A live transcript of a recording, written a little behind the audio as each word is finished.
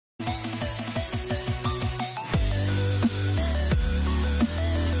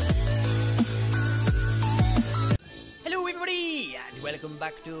welcome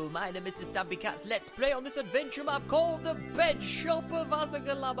back to my name is Mr. Stampy Cat's Let's Play on this adventure map called the Bed Shop of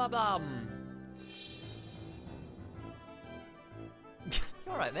Azagalababam. You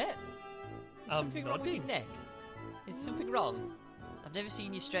alright, mate? Is something wrong with your neck? Is something wrong? I've never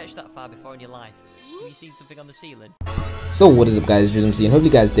seen you stretch that far before in your life. Have you seen something on the ceiling? So what is up, guys? Drewsmc, and hope you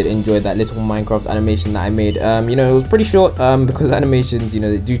guys did enjoy that little Minecraft animation that I made. You know, it was pretty short because animations, you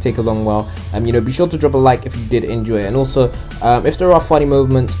know, they do take a long while. You know, be sure to drop a like if you did enjoy it, and also if there are funny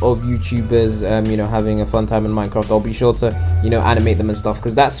moments of YouTubers you know, having a fun time in Minecraft, I'll be sure to, you know, animate them and stuff,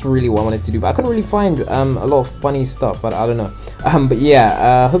 because that's really what I wanted to do. But I couldn't really find a lot of funny stuff, but I don't know. But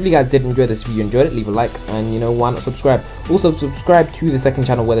yeah, hopefully you guys did enjoy this. If you enjoyed it, leave a like, and you know, why not subscribe? Also subscribe to the second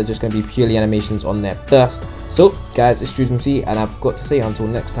channel where there's just going to be purely animations on there first. So guys, it's Drewsmc, and I've got to say, until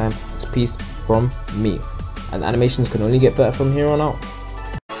next time, it's peace from me, and animations can only get better from here on out.